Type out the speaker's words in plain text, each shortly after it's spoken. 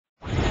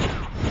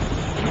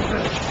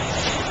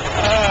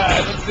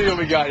see what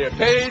we got here.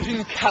 Page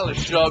and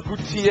Kalisha,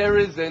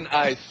 Gutierrez and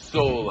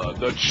Isola.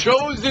 The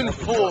chosen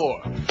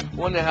four.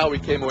 Wonder how we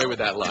came away with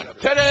that lineup.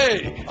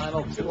 Today.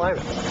 Final two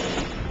lineups.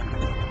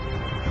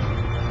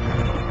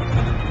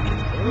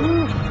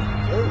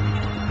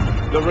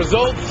 The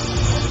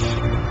results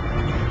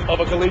of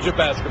a collegiate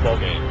basketball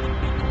game.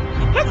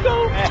 Let's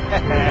go.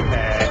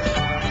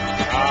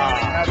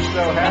 I'm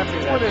so happy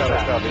What is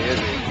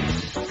that?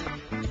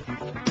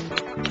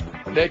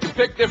 They can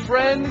pick their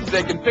friends,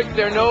 they can pick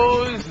their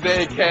nose,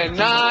 they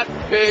cannot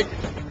pick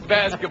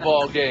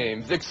basketball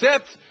games.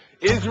 Except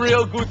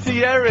Israel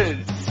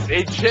Gutierrez,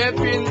 a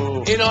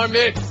champion in our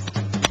midst.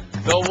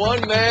 The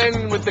one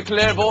man with the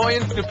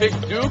clairvoyance to pick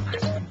Duke.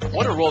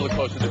 What a roller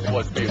coaster this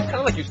was for you. It's kind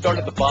of like you started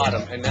at the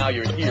bottom and now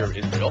you're here,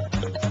 Israel.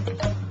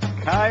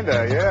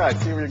 Kinda, yeah. I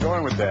see where you're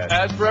going with that.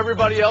 As for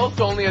everybody else,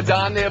 only a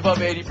Donne above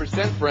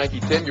 80%. Frankie,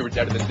 Tim, you were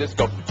better than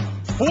Disco.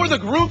 For the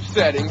group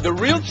setting, the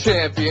real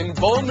champion,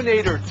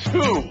 Bowmanator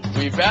 2.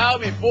 We bow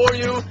before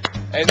you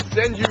and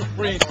send you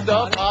free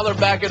stuff. Holler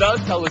back at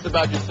us. Tell us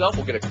about yourself.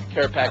 We'll get a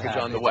care package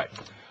on the way.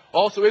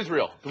 Also,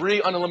 Israel,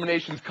 3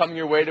 uneliminations coming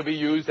your way to be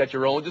used at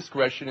your own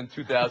discretion in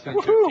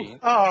 2015.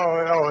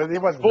 Oh, he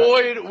wasn't.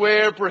 Void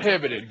where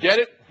prohibited. Get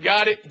it?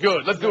 Got it?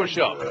 Good. Let's do a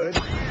show.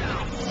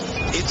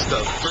 It's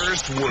the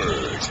first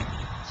word.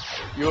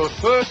 Your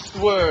first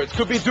words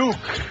could be Duke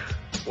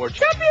or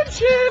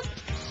championship.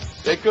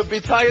 They could be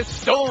Tyus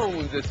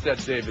Stones, as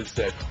Seth Davis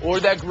said. Or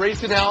that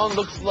Grayson Allen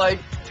looks like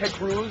Ted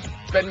Cruz,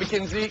 Ben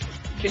McKenzie,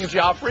 King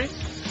Joffrey.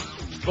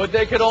 But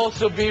they could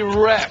also be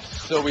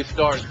refs, so we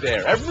start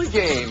there. Every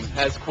game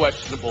has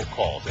questionable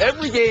calls.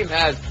 Every game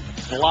has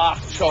block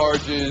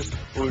charges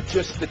or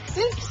just the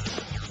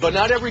tips. But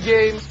not every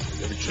game,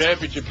 every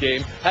championship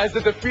game, has the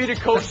defeated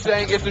coach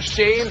saying it's a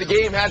shame the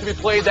game had to be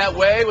played that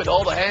way with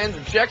all the hands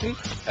and checking,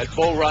 as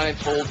Bo Ryan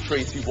told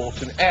Tracy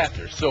Wolfson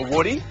after. So,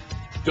 Woody,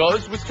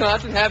 does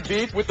Wisconsin have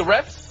beef with the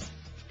refs?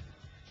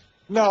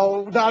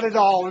 No, not at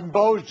all. And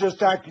Bo's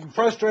just acting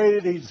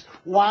frustrated. He's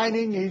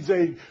whining. He's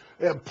a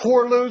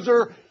poor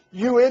loser.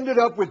 You ended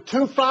up with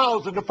 2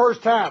 fouls in the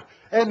first half,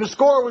 and the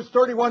score was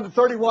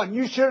 31-31.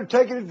 You should have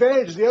taken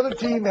advantage. The other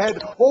team had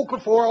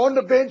Okafor on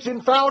the bench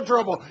in foul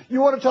trouble.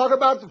 You want to talk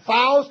about the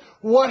fouls?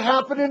 What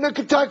happened in the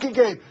Kentucky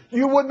game?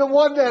 You wouldn't have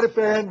won that if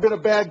there hadn't been a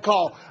bad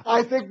call.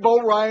 I think Bo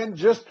Ryan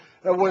just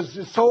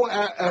was so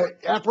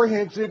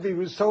apprehensive. He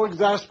was so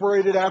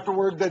exasperated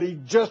afterward that he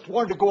just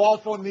wanted to go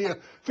off on the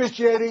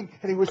officiating,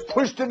 and he was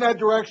pushed in that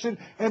direction,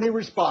 and he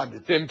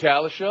responded. Tim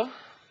Kalisha?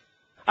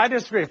 I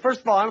disagree.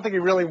 First of all, I don't think he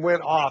really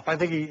went off. I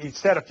think he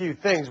said a few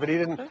things, but he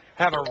didn't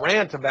have a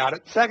rant about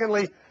it.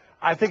 Secondly,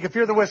 I think if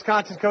you're the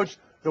Wisconsin coach,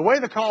 the way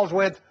the calls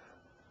went,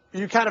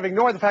 you kind of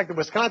ignore the fact that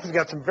Wisconsin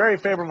got some very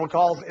favorable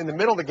calls in the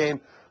middle of the game.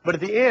 But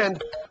at the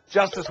end,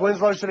 Justice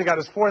Winslow should have got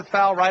his 4th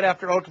foul right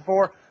after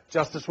Okafor.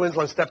 Justice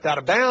Winslow stepped out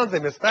of bounds. They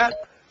missed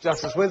that.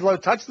 Justice Winslow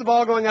touched the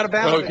ball going out of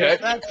bounds. Okay.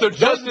 So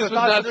justice was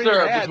not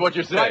served, is what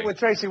you're saying. Right when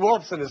Tracy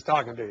Wolfson is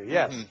talking to you,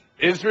 yes.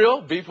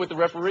 Israel, beef with the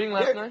refereeing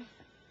last night?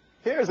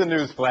 Here's a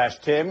news flash,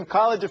 Tim.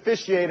 College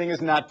officiating is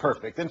not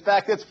perfect. In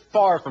fact, it's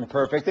far from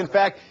perfect. In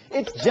fact,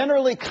 it's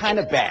generally kind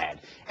of bad.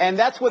 And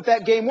that's what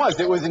that game was.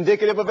 It was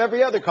indicative of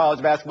every other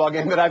college basketball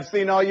game that I've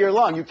seen all year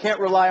long. You can't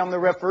rely on the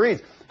referees.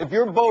 If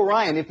you're Bo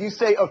Ryan, if you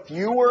say a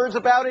few words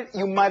about it,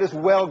 you might as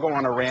well go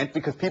on a rant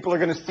because people are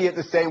going to see it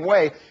the same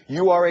way.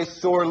 You are a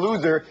sore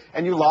loser,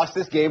 and you lost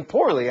this game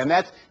poorly. And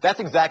that's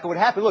exactly what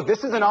happened. Look,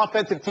 this is an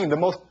offensive team, the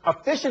most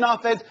efficient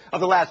offense of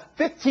the last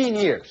 15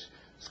 years.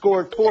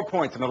 Scored 4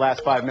 points in the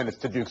last 5 minutes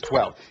to Duke's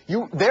 12.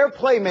 Their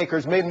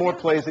playmakers made more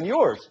plays than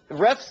yours. The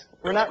refs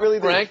were not really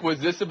there. Frank, was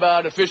this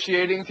about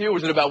officiating to you, or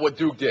was it about what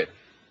Duke did?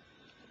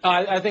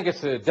 I think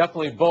it's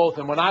definitely both.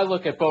 And when I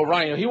look at Bo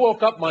Ryan, he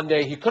woke up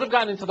Monday. He could have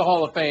gotten into the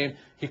Hall of Fame.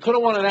 He could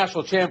have won a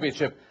national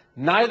championship.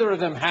 Neither of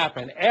them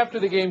happened. After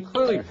the game,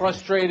 clearly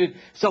frustrated.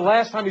 It's the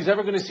last time he's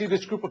ever going to see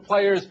this group of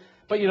players.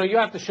 But, you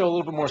have to show a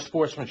little bit more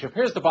sportsmanship.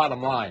 Here's the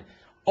bottom line.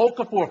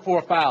 Okafor,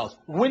 4 fouls.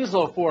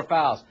 Winslow, 4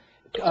 fouls.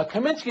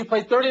 Kaminsky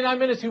played 39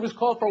 minutes. He was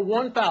called for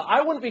 1 foul. I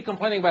wouldn't be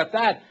complaining about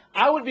that.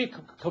 I would be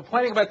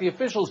complaining about the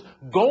officials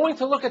going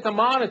to look at the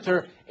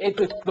monitor.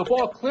 The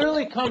ball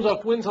clearly comes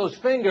off Winslow's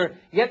finger,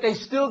 yet they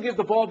still give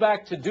the ball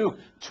back to Duke.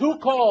 2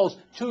 calls,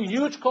 2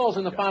 huge calls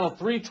in the final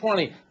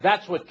 3:20.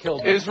 That's what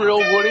killed them. Israel,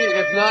 Woody,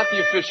 if not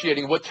the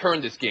officiating, what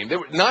turned this game? There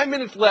were 9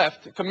 minutes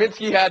left.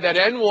 Kaminsky had that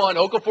N1,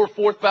 Okafor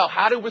 4th foul.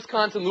 How did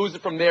Wisconsin lose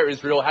it from there,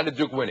 Israel? How did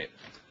Duke win it?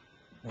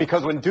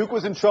 Because when Duke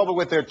was in trouble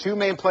with their 2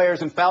 main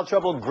players in foul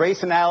trouble,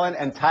 Grayson Allen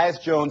and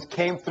Tyus Jones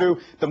came through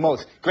the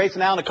most.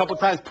 Grayson Allen a couple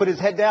times put his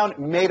head down,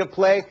 made a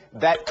play.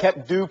 That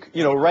kept Duke,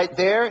 right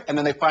there, and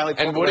then they finally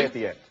pulled away at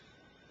the end.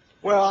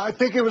 Well, I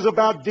think it was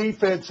about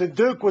defense, and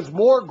Duke was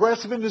more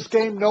aggressive in this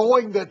game,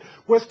 knowing that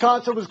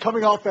Wisconsin was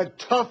coming off that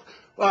tough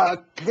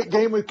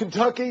game with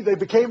Kentucky. They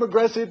became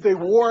aggressive. They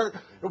wore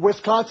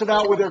Wisconsin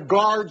out with their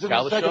guards in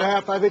the second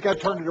half. I think I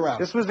turned it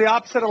around. This was the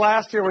opposite of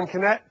last year when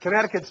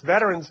Connecticut's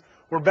veterans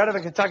were better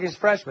than Kentucky's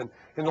freshmen.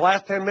 In the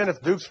last 10 minutes,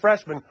 Duke's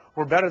freshmen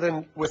were better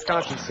than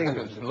Wisconsin's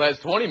seniors. In the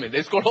last 20 minutes,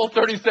 they scored all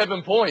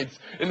 37 points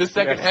in the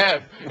second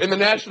half in the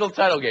national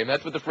title game.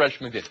 That's what the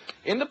freshmen did.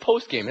 In the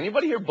postgame,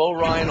 anybody hear Bo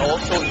Ryan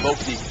also invoke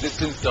the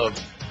existence of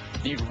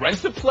the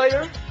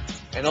rent-a-player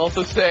and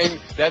also saying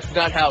that's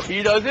not how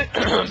he does it?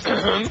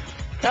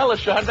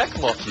 Kalisha, how did that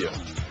come off to you?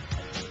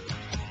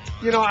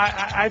 You know,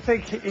 I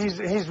think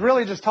he's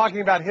really just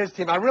talking about his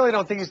team. I really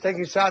don't think he's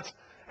taking shots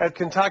at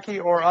Kentucky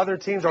or other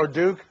teams or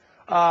Duke.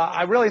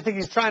 I really think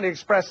he's trying to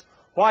express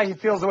why he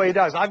feels the way he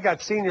does. I've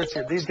got seniors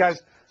here. These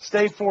guys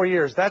stayed 4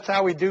 years. That's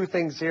how we do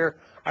things here.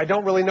 I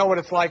don't really know what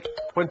it's like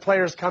when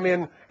players come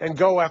in and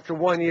go after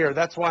 1 year.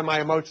 That's why my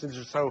emotions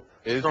are so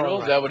Israel,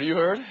 strong. is that what you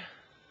heard?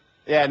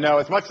 Yeah, no,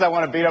 as much as I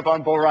want to beat up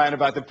on Bo Ryan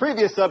about the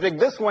previous subject,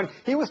 this one,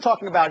 he was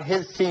talking about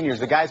his seniors,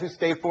 the guys who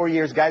stayed 4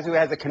 years, guys who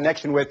has a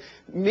connection with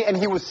me, and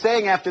he was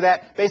saying after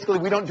that, basically,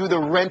 we don't do the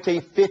rent a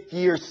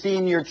fifth-year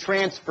senior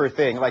transfer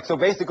thing. Like, so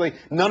basically,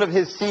 none of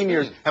his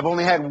seniors have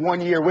only had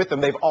 1 year with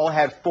them. They've all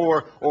had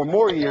 4 or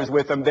more years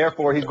with them.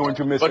 Therefore, he's going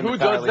to miss them. But who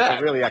does that?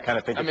 So really, I kind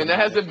of think. I mean, that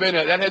hasn't been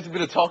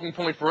a talking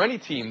point for any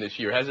team this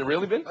year. Has it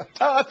really been?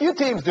 A few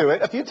teams do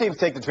it. A few teams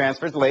take the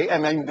transfers late. I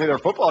mean, their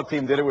football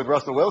team did it with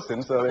Russell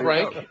Wilson. So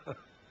there you go.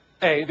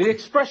 Hey, the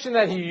expression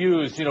that he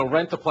used, you know,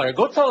 rent a player.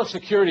 Go tell a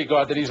security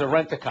guard that he's a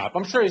rent-a-cop.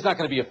 I'm sure he's not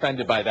going to be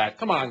offended by that.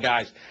 Come on,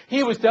 guys.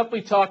 He was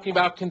definitely talking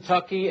about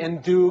Kentucky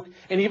and Duke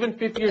and even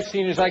fifth-year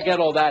seniors. I get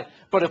all that.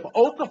 But if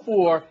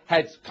Okafor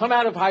had come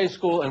out of high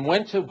school and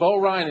went to Bo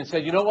Ryan and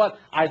said, you know what,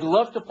 I'd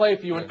love to play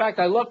for you. In fact,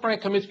 I love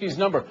Frank Kaminsky's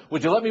number.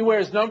 Would you let me wear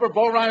his number?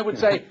 Bo Ryan would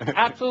say,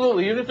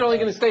 absolutely, even if you're only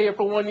going to stay here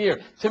for 1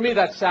 year. To me,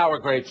 that's sour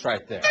grapes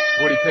right there.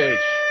 Woody Page.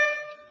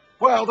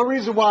 Well, the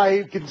reason why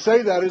he can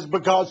say that is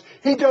because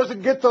he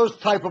doesn't get those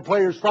type of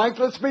players, Frank.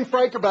 Let's be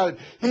frank about it.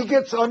 He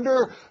gets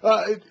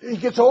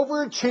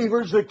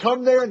overachievers that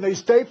come there and they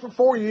stay for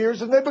 4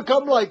 years and they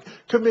become like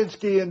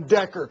Kaminsky and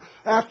Decker.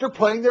 After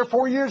playing there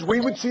 4 years, we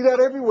would see that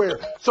everywhere.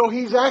 So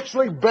he's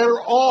actually better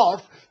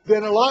off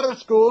than a lot of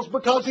schools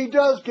because he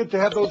does get to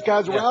have those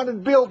guys around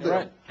and build them.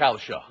 Right.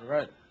 Kalisha.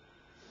 Right.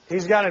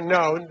 He's got to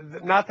know,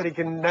 not that he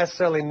can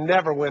necessarily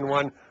never win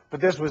one, but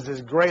this was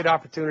his great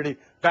opportunity,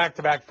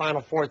 back-to-back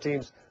Final Four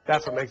teams.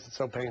 That's what makes it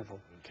so painful.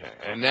 Okay,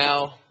 and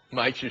now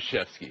Mike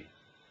Krzyzewski.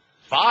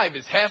 5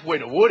 is halfway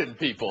to Wooden,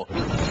 people,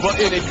 but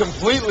in a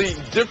completely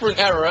different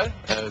era,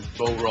 as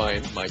Bo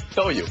Ryan might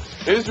tell you.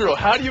 Israel,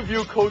 how do you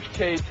view Coach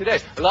K today?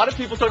 A lot of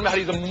people talking about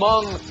he's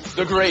among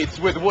the greats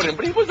with Wooden,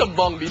 but he was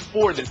among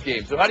before this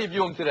game. So how do you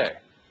view him today?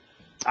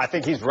 I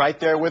think he's right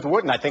there with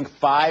Wooden. I think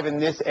 5 in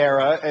this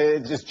era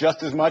is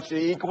just as much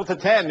equal to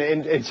 10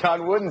 in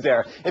John Wooden's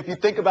era. If you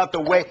think about the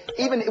way,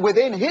 even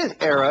within his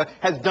era,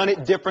 has done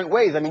it different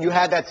ways. I mean, you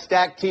had that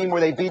stacked team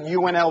where they beat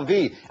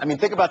UNLV. I mean,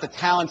 think about the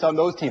talents on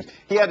those teams.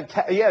 He had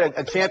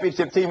a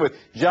championship team with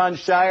John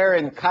Shire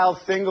and Kyle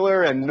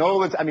Singler and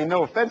Nolan. I mean,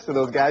 no offense to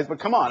those guys, but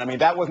come on. I mean,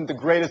 that wasn't the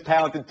greatest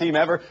talented team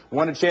ever.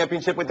 Won a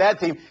championship with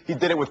that team. He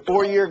did it with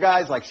 4-year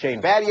guys like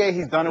Shane Battier.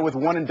 He's done it with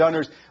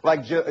one-and-doners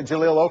like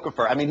Jahlil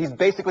Okafor. I mean, he's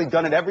basically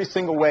done it every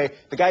single way.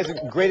 The guy's the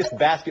greatest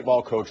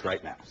basketball coach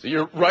right now. So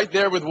you're right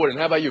there with Wooden.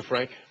 How about you,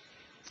 Frank?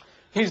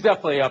 He's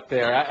definitely up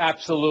there,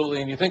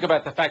 absolutely. And you think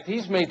about the fact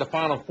he's made the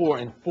Final Four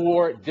in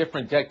 4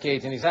 different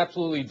decades, and he's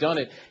absolutely done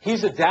it.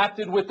 He's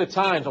adapted with the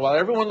times. While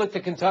everyone looked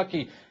at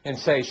Kentucky and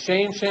say,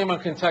 shame, shame on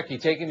Kentucky,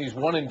 taking these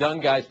one-and-done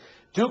guys,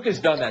 Duke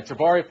has done that.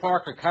 Jabari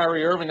Parker,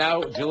 Kyrie Irving,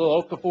 now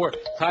Jahlil Okafor,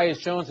 Tyus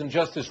Jones, and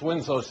Justice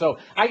Winslow. So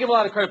I give a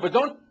lot of credit, but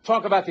don't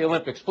talk about the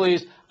Olympics,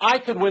 please. I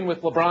could win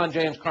with LeBron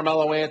James,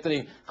 Carmelo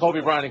Anthony,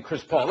 Kobe Bryant, and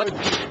Chris Paul.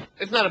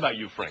 It's not about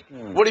you, Frank.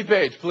 Woody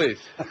Page, please.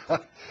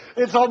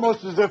 It's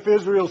almost as if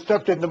Israel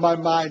stepped into my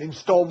mind and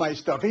stole my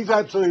stuff. He's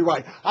absolutely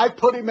right. I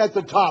put him at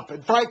the top.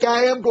 And Frank,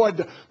 I am going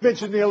to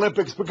mention the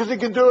Olympics because he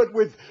can do it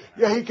with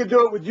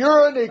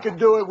urine, he can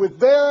do it with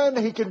Barron,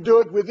 he can do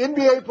it with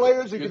NBA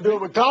players, he can do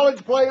it with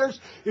college players.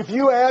 If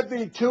you add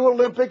the 2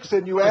 Olympics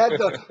and you add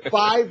the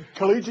 5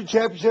 collegiate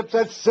championships,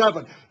 that's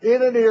 7.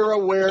 In an era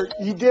where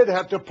he did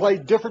have to play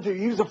different.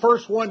 He was the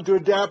first one to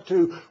adapt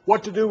to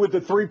what to do with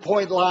the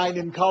 3-point line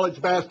in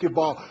college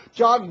basketball.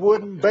 John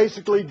Wooden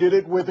basically did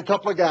it with a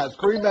couple of guys,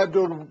 Kareem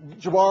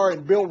Abdul-Jabbar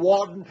and Bill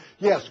Walton.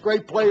 Yes,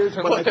 great players.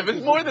 But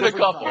it's more than a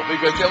couple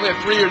because they only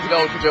have 3 years of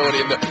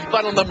eligibility and the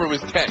final number was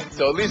 10.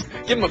 So at least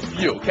give him a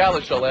few.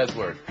 Kalisha, last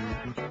word.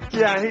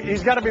 Yeah,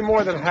 he's got to be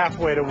more than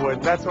halfway to Wooden.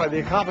 That's why the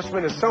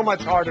accomplishment is so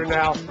much harder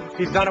now.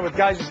 He's done it with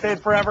guys who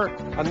stayed forever,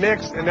 a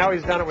mix, and now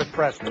he's done it with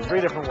freshmen. 3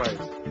 different ways.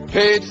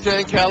 Page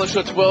 10,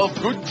 Kalisha 12,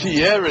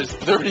 Gutierrez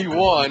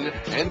 31,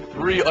 and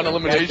 3 on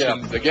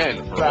eliminations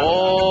again for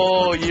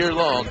all year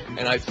long.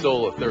 And I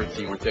stole a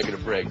 13. We're taking a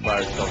break.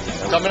 Fire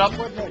something. Coming up,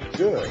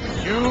 good.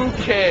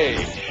 UK.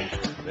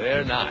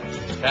 They're not.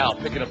 Cal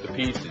picking up the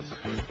pieces.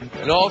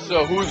 And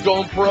also, who's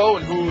going pro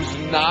and who's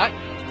not.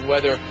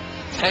 Whether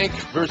Tank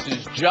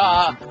versus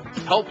Ja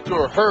helped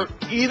or hurt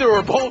either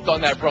or both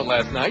on that front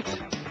last night.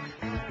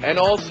 And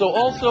also,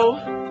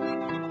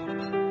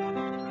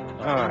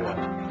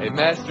 a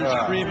Masters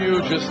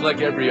preview just like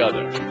every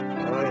other.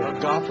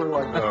 Okafor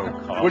like that.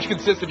 Oh, Which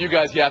consists of you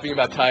guys yapping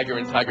about Tiger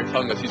and Tiger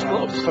telling us he's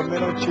close.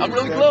 Pimento cheese I'm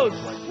really sandwich.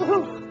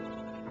 close.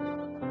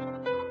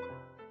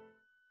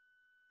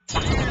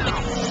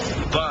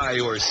 Buy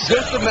or sell.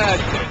 Just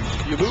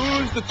imagine, you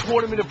lose the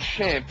Tournament of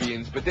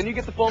Champions, but then you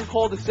get the phone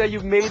call to say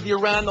you've made the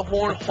Around the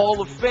Horn Hall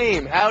of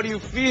Fame. How do you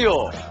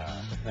feel?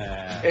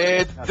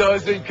 It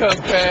doesn't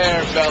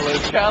compare,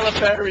 fellas.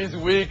 Calipari's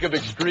week of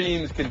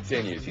extremes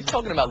continues. He's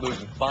talking about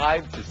losing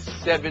 5 to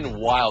 7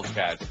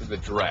 Wildcats in the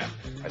draft.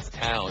 That's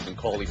Towns and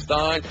Cauley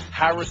Stein,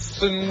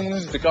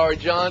 Harrison's, Dakari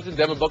Johnson,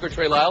 Devin Booker,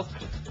 Trey Lyles.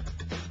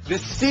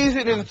 This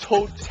season in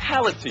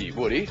totality,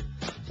 Woody,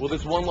 will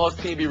this one-loss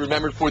team be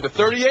remembered for the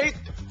 38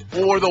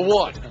 or the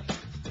 1?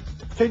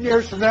 10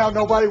 years from now,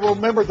 nobody will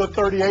remember the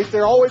 38.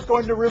 They're always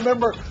going to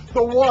remember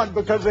the 1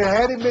 because they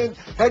had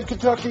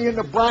Kentucky in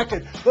the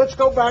bracket. Let's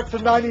go back to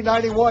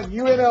 1991.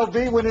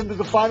 UNLV went into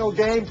the final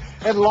game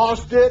and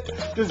lost it.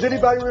 Does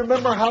anybody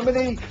remember how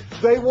many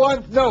they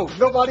won? No,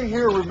 nobody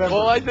here remembers.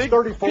 Well, I think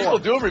 34. people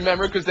do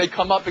remember because they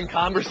come up in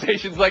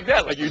conversations like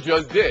that, like you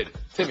just did.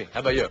 Timmy, how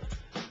about you?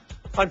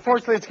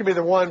 Unfortunately, it's going to be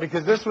the 1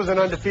 because this was an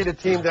undefeated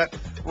team that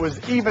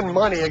was even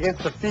money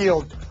against the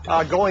field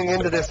going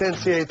into this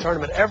NCAA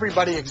tournament.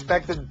 Everybody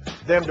expected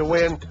them to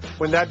win.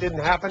 When that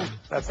didn't happen,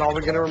 that's all we're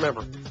going to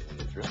remember.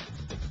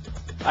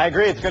 I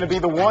agree. It's going to be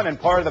the 1, and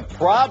part of the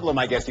problem,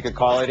 I guess you could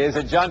call it, is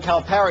that John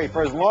Calipari,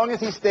 for as long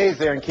as he stays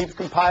there and keeps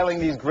compiling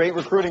these great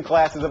recruiting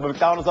classes of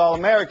McDonald's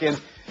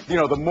All-Americans, you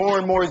know, the more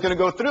and more he's going to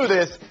go through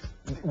this,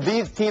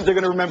 these teams are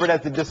going to remember it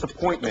as the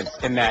disappointments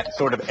in that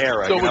sort of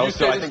era. So would you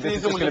say I this think this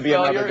is season just was going a to be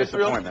another failure,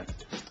 Israel?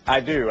 disappointment. I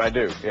do.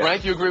 Yeah.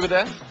 Frank, you agree with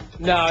that?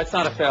 No, it's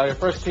not a failure.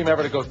 First team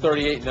ever to go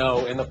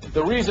 38-0. And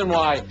the reason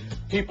why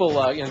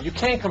people, you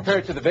can't compare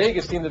it to the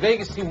Vegas team. The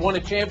Vegas team won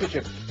a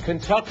championship.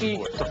 Kentucky,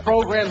 the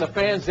program, the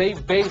fans, they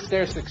based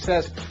their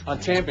success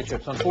on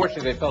championships.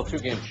 Unfortunately, they fell 2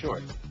 games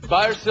short.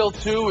 Buy or sell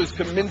 2 is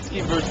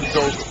Kaminsky versus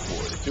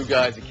Okafor. The 2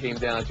 guys it came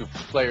down to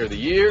Player of the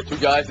Year. 2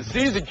 guys the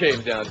season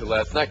came down to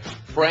last night.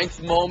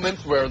 Frank's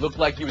moments where it looked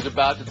like he was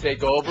about to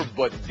take over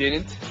but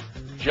didn't.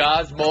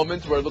 Ja's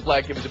moments where it looked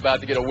like he was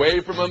about to get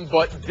away from him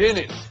but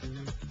didn't.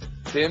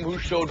 Tim, who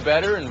showed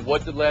better, and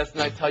what did last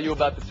night tell you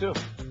about the 2?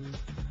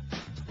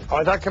 Oh,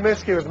 I thought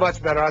Kaminsky was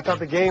much better. I thought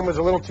the game was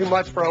a little too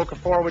much for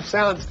Okafor, which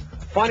sounds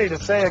funny to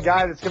say a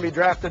guy that's going to be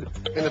drafted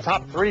in the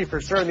top 3 for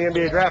sure in the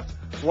NBA draft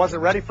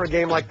wasn't ready for a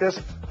game like this.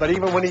 But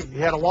even when he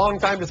had a long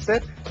time to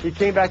sit, he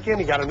came back in.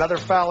 He got another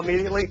foul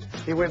immediately.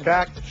 He went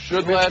back.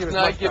 Should Kaminsky last was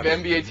night much give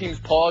better. NBA teams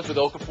pause with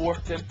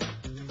Okafor, Tim?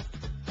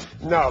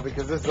 No,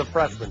 because this is a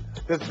freshman.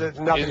 This has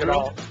nothing at Israel?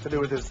 all to do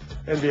with his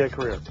NBA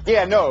career.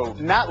 Yeah, no,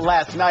 not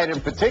last night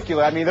in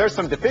particular. I mean, there's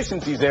some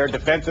deficiencies there.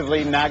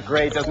 Defensively, not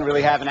great. Doesn't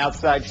really have an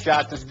outside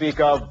shot to speak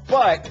of.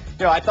 But,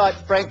 I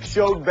thought Frank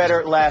showed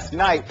better last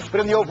night. But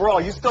in the overall,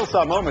 you still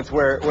saw moments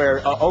where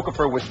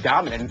Okafor was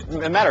dominant. As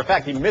a matter of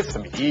fact, he missed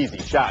some easy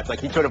shots. Like,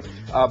 he could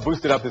have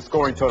boosted up his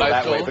scoring total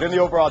that way. But in the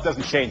overall, it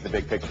doesn't change the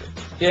big picture.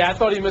 Yeah, I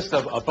thought he missed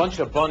a bunch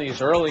of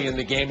bunnies early in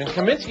the game. And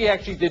Kaminsky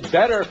actually did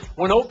better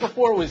when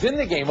Okafor was in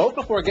the game.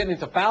 Okafor getting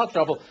into foul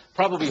trouble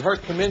probably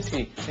hurt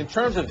Kaminsky. In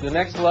terms of the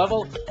next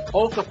level,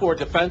 Okafor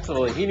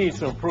defensively, he needs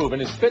to improve.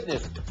 And his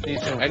fitness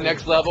needs to improve. And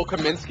next level,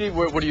 Kaminsky,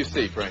 what do you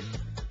see, Frank?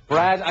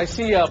 I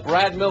see a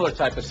Brad Miller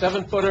type, a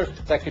 7-footer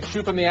that could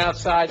shoot from the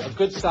outside, a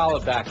good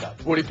solid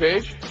backup. Woody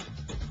Page?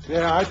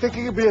 Yeah, I think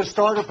he could be a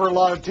starter for a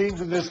lot of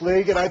teams in this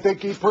league, and I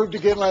think he proved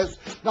again last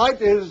night.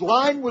 His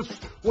line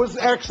was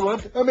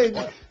excellent. I mean,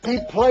 he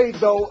played,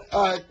 though,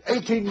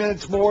 18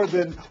 minutes more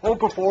than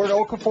Okafor, and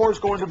Okafor is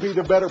going to be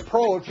the better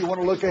pro if you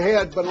want to look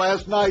ahead. But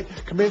last night,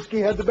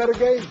 Kaminsky had the better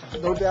game,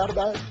 no doubt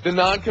about it. The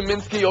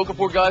non-Kaminsky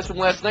Okafor guys from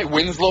last night.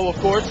 Winslow, of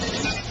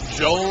course.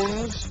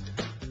 Jones.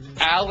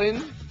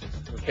 Allen.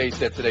 Kay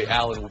said today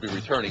Allen will be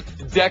returning.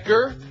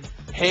 Decker.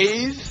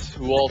 Hayes,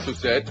 who also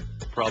said,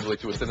 probably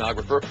to a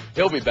stenographer,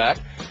 he'll be back.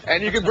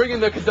 And you can bring in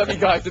the Kentucky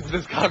guys into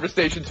this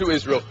conversation to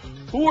Israel.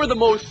 Who are the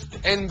most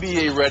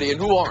NBA ready and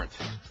who aren't?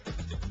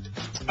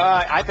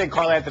 I think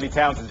Karl Anthony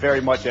Towns is very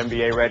much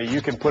NBA ready.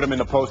 You can put him in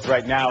the post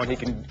right now, and he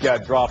can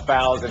draw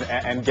fouls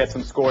and get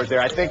some scores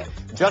there. I think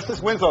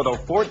Justice Winslow, though,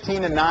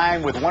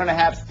 14-9 with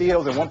 1.5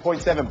 steals and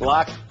 1.7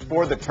 blocks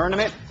for the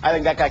tournament. I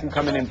think that guy can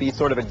come in and be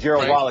sort of a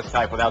Gerald Wallace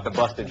type without the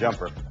busted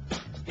jumper.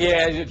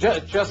 Yeah,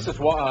 Justice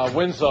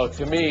Winslow,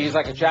 to me, he's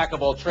like a jack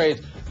of all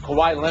trades.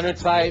 Kawhi Leonard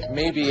type,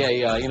 maybe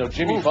a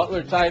Jimmy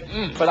Butler type.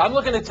 But I'm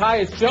looking at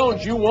Tyus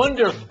Jones. You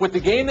wonder, with the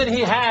game that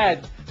he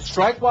had,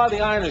 strike while the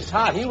iron is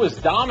hot. He was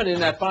dominant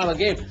in that final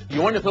game.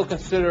 You wonder if he'll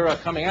consider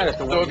coming out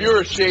after one. So if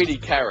you're a shady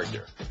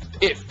character,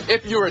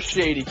 if you're a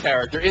shady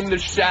character in the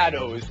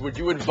shadows, would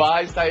you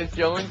advise Tyus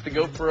Jones to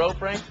go pro,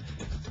 Frank?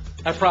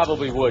 I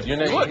probably would. He's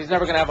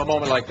never going to have a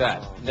moment like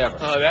that. Never.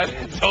 Oh,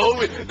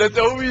 that's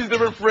always the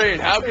refrain.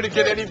 How can it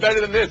get any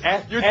better than this?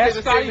 You're ask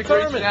saying Scotty the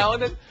great Thurman.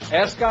 Allen?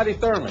 Ask Scotty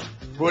Thurman.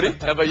 Woody,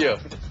 how about you?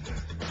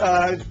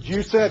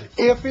 You said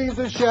if he's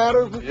a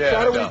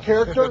shadowy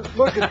character,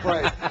 look at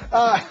Frank.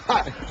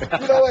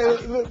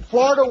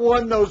 Florida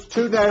won those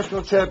 2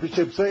 national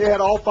championships. They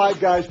had all 5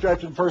 guys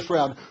drafted in the first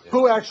round.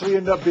 Who actually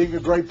ended up being a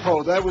great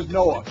pro? That was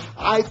Noah.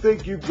 I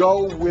think you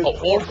go with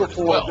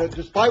Okafor. Well.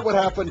 Despite what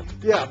happened,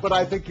 but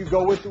I think you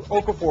go with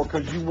Okafor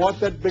because you want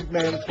that big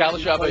man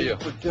Kalish, how about you?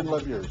 for 10,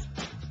 11 years.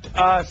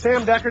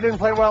 Sam Decker didn't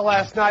play well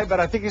last night, but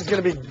I think he's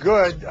going to be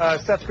good.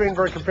 Seth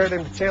Greenberg compared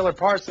him to Chandler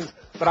Parsons,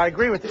 but I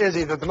agree with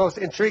Izzy that the most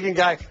intriguing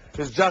guy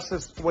is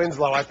Justice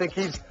Winslow. I think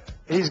he's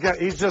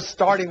just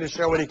starting to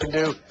show what he can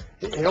do.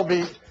 He'll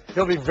be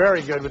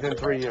very good within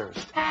 3 years.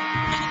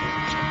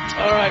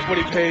 All right,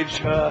 Woody Page.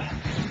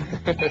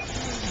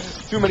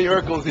 Too many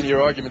Urkels in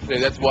your argument today.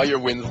 That's why you're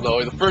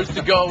Winslow. The first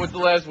to go with the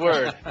last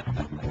word.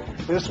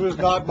 This was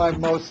not my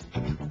most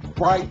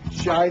bright,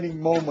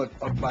 shining moment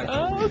of my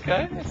career. Oh,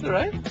 okay. That's all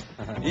right.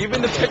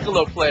 Even the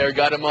Piccolo player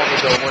got a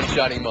moment, though, one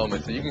shining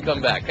moment. So you can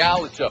come back.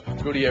 Al, the show.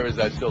 Gutierrez,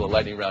 still a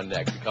lightning round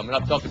next. Coming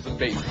up, talking some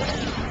baseball.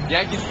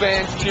 Yankees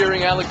fans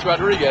cheering Alex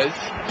Rodriguez.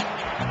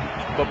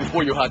 But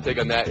before your hot take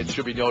on that, it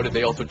should be noted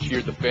they also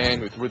cheered the fan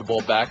who threw the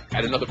ball back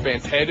at another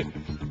fan's head.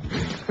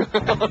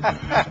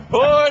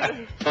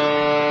 Hood!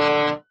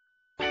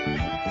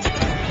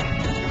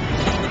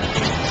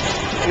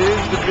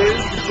 Is the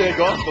Biz to take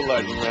off the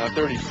lightning round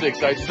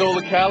 36.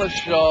 Isola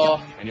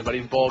Kalishaw.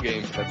 Anybody's ball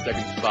game for that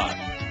second spot.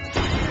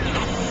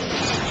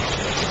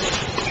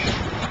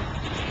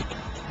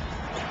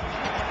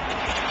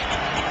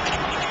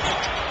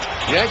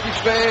 Yankees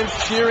fans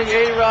cheering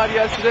A-Rod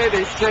yesterday.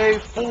 They say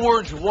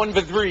Forge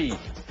 1-3.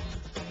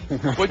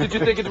 What did you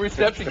think of the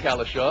reception,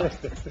 Kalishaw?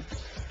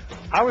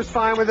 I was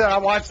fine with it. I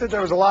watched it.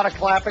 There was a lot of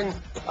clapping.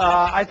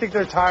 I think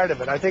they're tired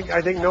of it. I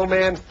think no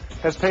man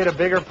has paid a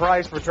bigger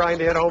price for trying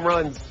to hit home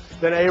runs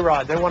than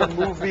A-Rod. They want to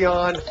move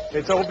beyond.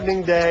 It's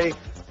opening day.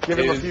 Give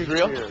him a few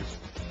cheers.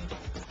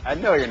 I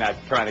know you're not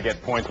trying to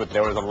get points, but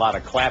there was a lot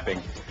of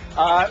clapping.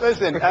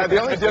 Listen, the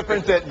only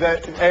difference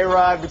that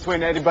A-Rod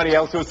between anybody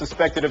else who was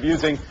suspected of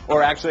using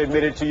or actually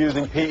admitted to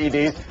using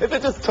PEDs is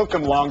it just took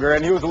him longer,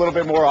 and he was a little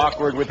bit more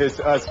awkward with his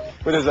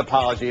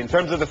apology. In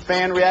terms of the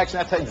fan reaction,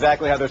 that's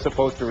exactly how they're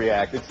supposed to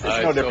react. It's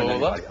no different than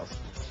anybody else.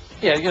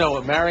 Yeah,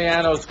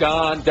 Mariano's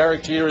gone,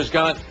 Derek Jeter's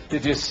gone.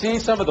 Did you see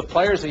some of the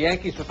players the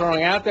Yankees were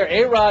throwing out there?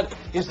 A-Rod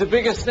is the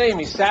biggest name.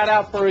 He sat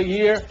out for a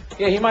year.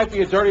 Yeah, he might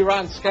be a dirty,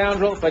 rotten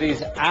scoundrel, but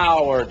he's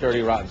our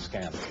dirty, rotten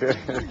scoundrel.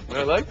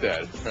 I like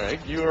that,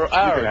 Frank. You are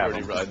our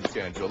dirty, rotten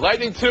scoundrel.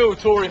 Lightning 2,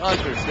 Torrey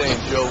Hunter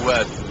saying Joe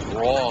West is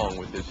wrong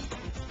with his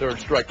third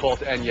strike call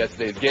to end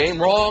yesterday's game.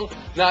 Wrong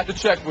not to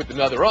check with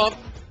another ump.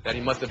 That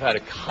he must have had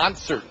a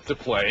concert to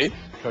play,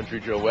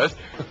 Country Joe West,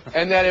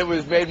 and that it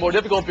was made more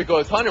difficult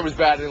because Hunter was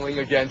battling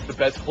against the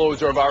best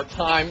closer of our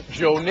time,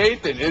 Joe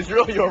Nathan.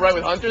 Israel, you all right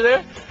with Hunter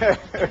there?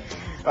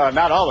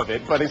 Not all of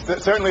it, but it's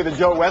certainly the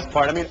Joe West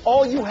part. I mean,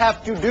 all you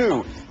have to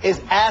do is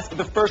ask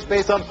the first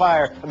base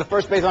umpire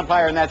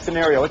in that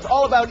scenario. It's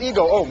all about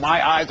ego. Oh,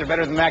 my eyes are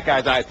better than that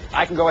guy's eyes.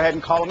 I can go ahead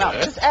and call him out.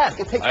 Just ask.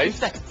 It takes 2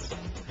 seconds.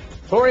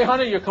 Torrey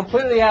Hunter, you're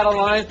completely out of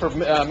line for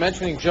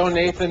mentioning Joe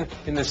Nathan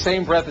in the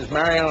same breath as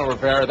Mariano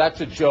Rivera. That's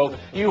a joke.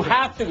 You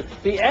have to.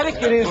 The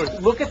etiquette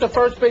is look at the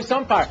first base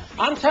umpire.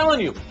 I'm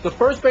telling you, the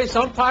first base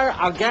umpire,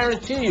 I'll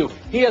guarantee you,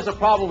 he has a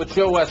problem with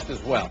Joe West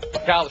as well.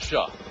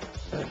 Kalishaw.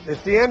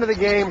 It's the end of the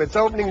game. It's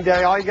opening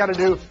day. All you got to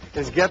do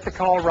is get the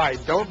call right.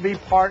 Don't be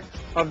part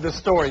of the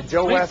story.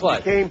 Joe West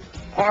became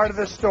part of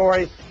the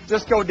story.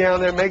 Just go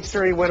down there, make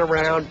sure he went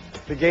around.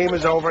 The game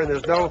is over, and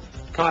there's no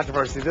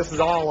controversy. This is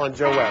all on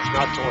Joe West,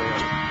 not Torrey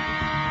Hunter.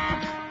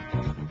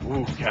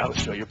 Ooh,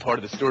 Kalishaw, you're part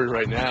of the story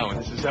right now, and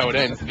this is how it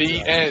ends.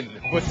 The end.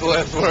 What's the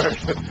last word?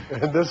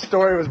 And this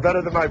story was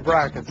better than my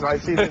bracket, so I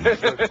see the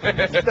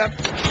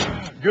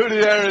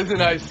Gutierrez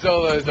and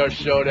Isola is our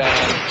showdown.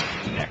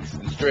 Next,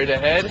 and straight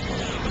ahead,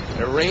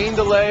 a rain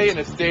delay in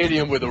a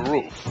stadium with a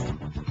roof,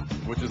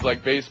 which is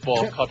like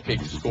baseball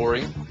cupcake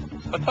scoring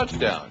a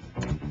touchdown.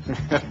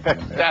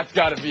 That's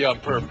got to be on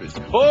purpose.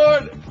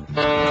 Hood!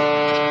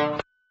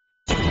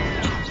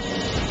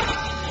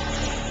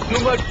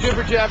 Too much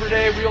jibber jabber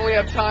today. We only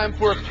have time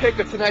for a pick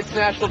of tonight's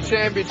national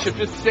championship.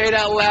 Just say it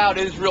out loud,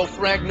 Israel,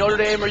 Frank. Notre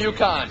Dame or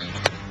UConn?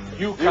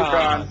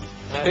 UConn.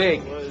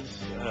 Big.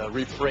 That was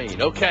refrain.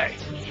 Okay.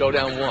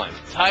 Showdown 1.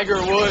 Tiger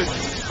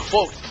Woods.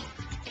 Quote.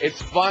 It's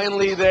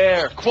finally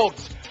there.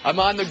 Quote. I'm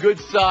on the good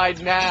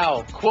side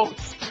now. Quote.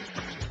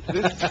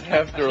 This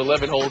after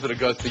 11 holes at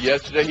Augusta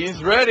yesterday.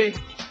 He's ready.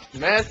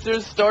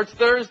 Masters starts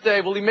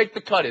Thursday. Will he make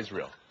the cut,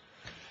 Israel?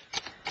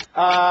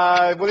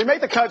 Will he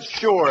make the cut?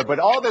 Sure, but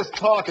all this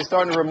talk is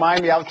starting to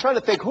remind me. I was trying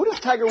to think, who does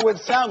Tiger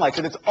Woods sound like?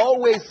 And it's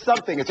always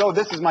something. It's, oh,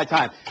 this is my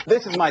time.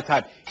 This is my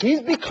time.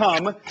 He's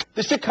become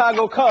the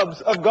Chicago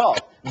Cubs of golf.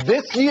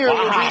 This year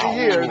will be the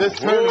year. This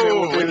tournament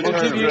will be the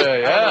tournament.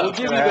 We'll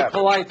give you the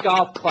polite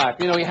golf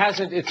clap. He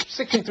hasn't, it's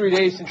 63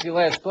 days since he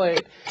last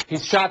played.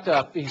 He's shot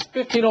he's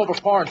 15 over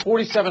par in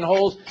 47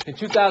 holes in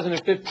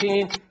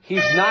 2015.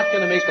 He's not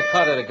going to make the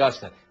cut at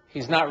Augusta.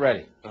 He's not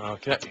ready.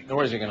 Okay.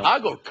 Where's he going to? I'll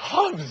go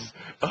Cubs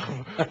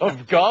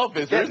of golf.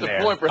 There's a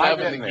point for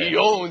having the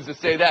Guillons to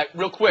say that.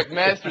 Real quick,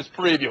 Masters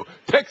preview.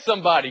 Pick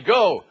somebody.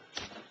 Go.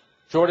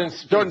 Jordan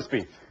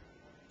Spieth.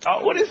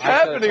 Oh, what is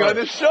happening on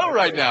this show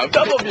right now?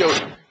 Double view.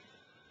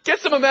 Get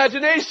some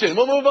imagination.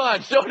 We'll move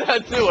on.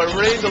 Showdown 2, a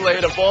rain delay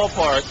at a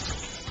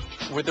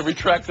ballpark with a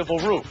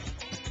retractable roof.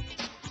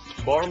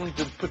 Marlins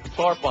didn't put the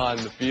tarp on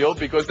the field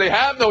because they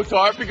have no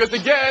tarp because,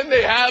 again,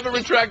 they have a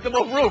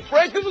retractable roof.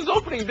 Frank, this was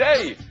opening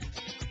day.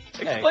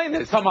 Explain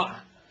this.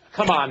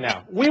 Come on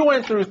now. We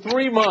went through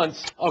 3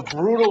 months of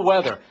brutal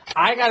weather.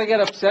 I got to get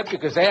upset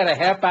because they had a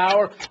half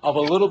hour of a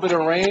little bit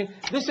of rain.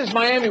 This is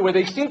Miami where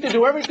they seem to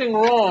do everything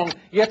wrong,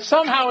 yet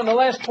somehow in the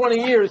last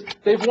 20 years,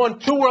 they've won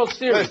 2 World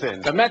Series.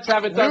 Listen, the Mets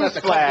haven't done that.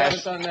 The Cubs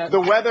haven't done that.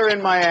 The weather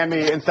in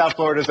Miami and South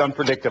Florida is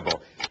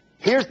unpredictable.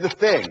 Here's the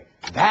thing.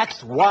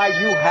 That's why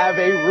you have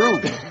a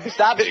roof.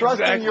 Stop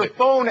trusting your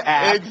phone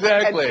app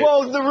and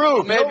close the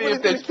roof. Maybe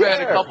if they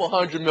spent a couple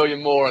 $100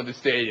 million more on the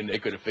stadium, they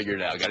could have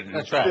figured it out. Got to do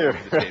the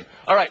traffic.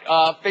 All right,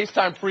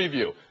 FaceTime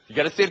preview. You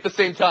got to say it at the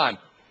same time.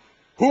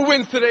 Who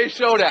wins today's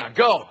showdown?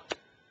 Go.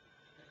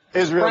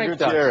 Israel Frank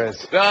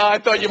Gutierrez. No, I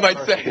thought you might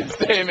say the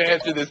same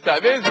answer this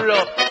time.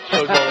 Israel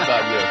show's all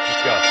about you.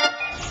 Let's go.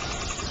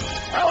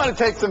 I want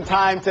to take some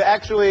time to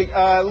actually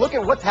look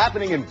at what's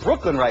happening in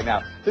Brooklyn right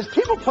now. There's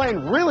people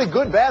playing really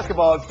good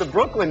basketball. It's the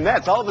Brooklyn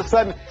Nets. All of a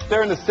sudden,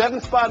 they're in the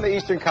 7th spot in the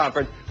Eastern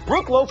Conference.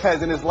 Brook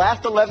Lopez in his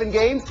last 11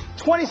 games,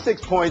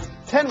 26 points,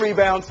 10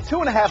 rebounds,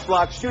 2.5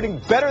 blocks, shooting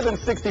better than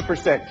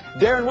 60%.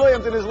 Darren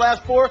Williams in his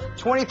last 4,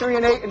 23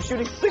 and 8, and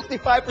shooting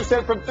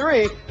 65% from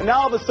 3. And now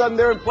all of a sudden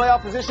they're in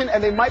playoff position,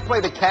 and they might play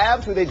the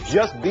Cavs, who they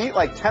just beat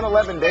like 10,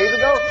 11 days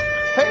ago.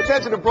 Pay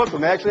attention to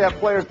Brooklyn. They actually have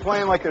players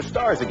playing like they're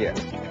stars again.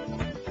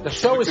 The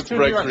show is too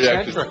New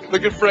York-centric.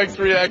 Look at Frank's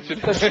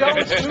reaction. The show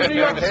is too New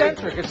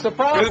York-centric. It's the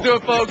problem. We're going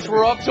to do it, folks.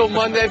 We're off till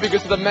Monday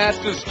because of the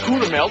Masters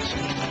cooler melt.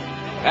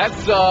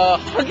 That's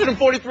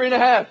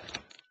 143.5.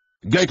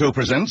 Geico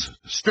presents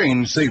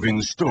Strange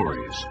Savings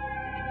Stories.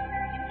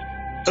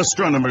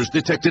 Astronomers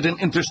detected an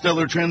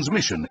interstellar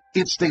transmission.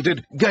 It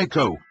stated,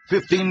 Geico,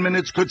 15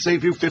 minutes could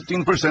save you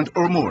 15%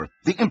 or more.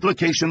 The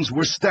implications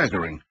were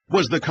staggering.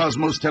 Was the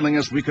cosmos telling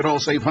us we could all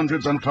save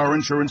hundreds on car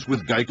insurance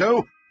with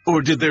Geico?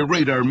 Or did their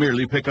radar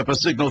merely pick up a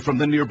signal from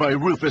the nearby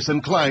Rufus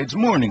and Clyde's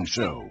morning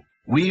show?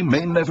 We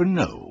may never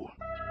know.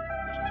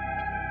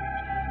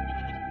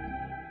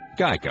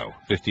 Geico.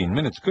 15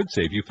 minutes could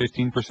save you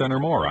 15% or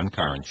more on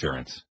car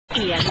insurance.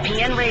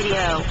 ESPN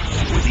Radio.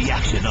 With the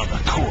action on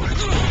the court,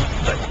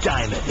 the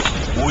diamond,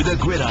 or the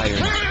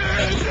gridiron.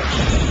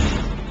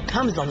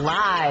 Comes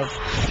alive.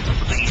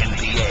 The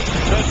NBA.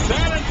 The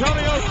San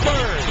Antonio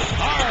Spurs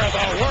are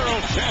the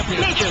world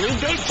champions. Major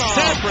League Baseball.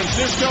 San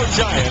Francisco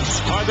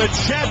Giants are the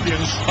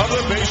champions of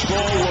the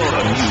baseball world.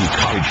 The new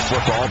college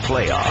football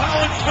playoff.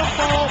 College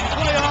football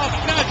playoff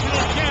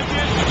national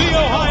champion, the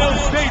Ohio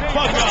State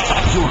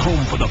Buckeyes. You're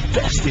home for the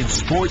best in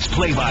sports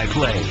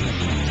play-by-play.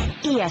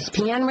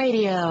 ESPN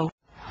Radio.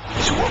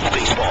 Two of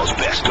baseball's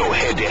best go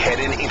head-to-head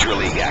in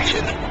interleague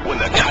action when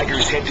the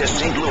Tigers head to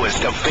St. Louis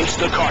to face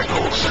the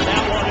Cardinals.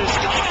 That one is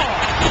gone.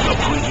 The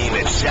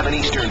pregame at 7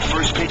 Eastern,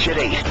 first pitch at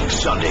 8,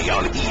 Sunday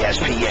on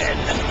ESPN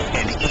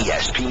and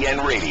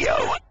ESPN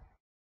Radio.